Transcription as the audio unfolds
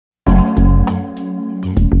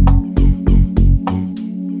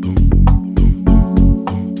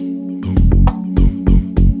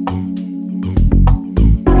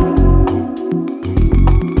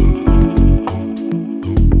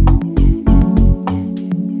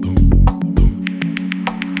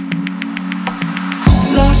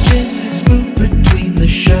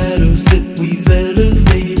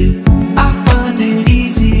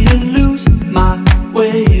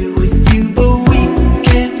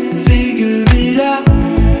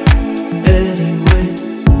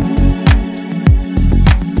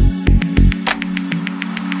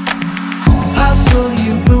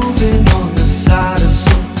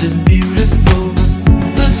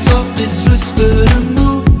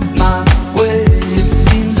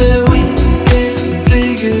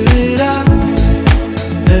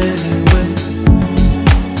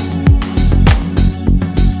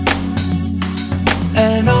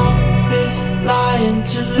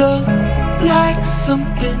like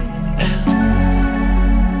something else.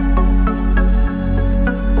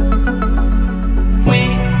 We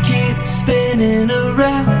keep spinning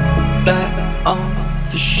around back on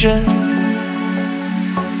the shelf.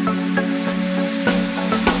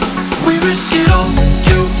 We risk it all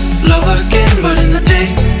to love again, but in the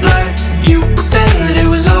daylight you pretend that it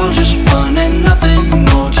was all just fun and nothing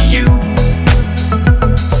more to you.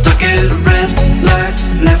 Stuck at a red light,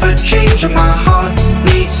 never changing. My heart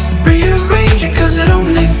needs rearranging, cause it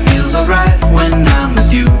only feels alright when I'm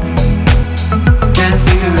with you. Can't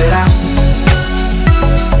figure it out.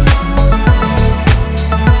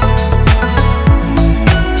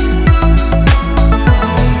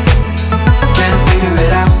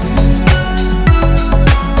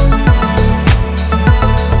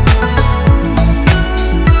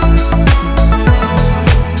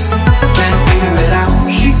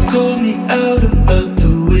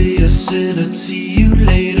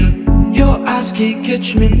 Can't catch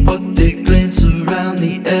me, but they glance around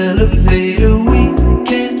the elevator. We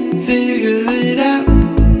can't figure it out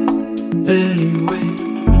anyway.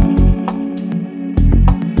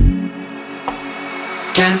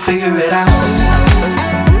 Can't figure it out.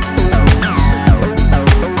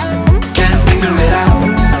 Can't figure it out.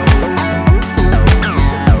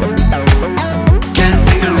 Can't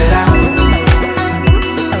figure it out.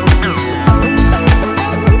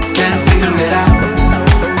 Can't figure it out.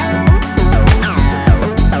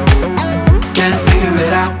 Can't figure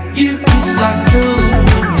it out. You kiss like trouble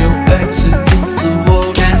when your back's against the wall.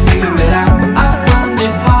 Can't figure it out. I find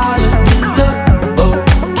it harder to look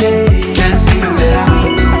okay. Can't figure it out.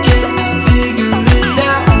 Can't figure it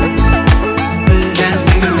out. Can't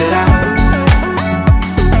figure it out.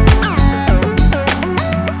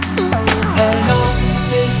 And all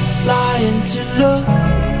this lying to look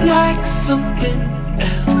like something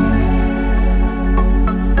else.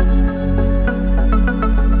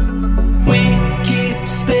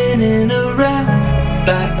 Spinning around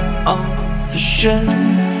back on the shelf.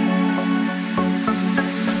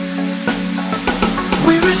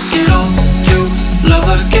 We risk it all to love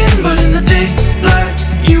again, but in the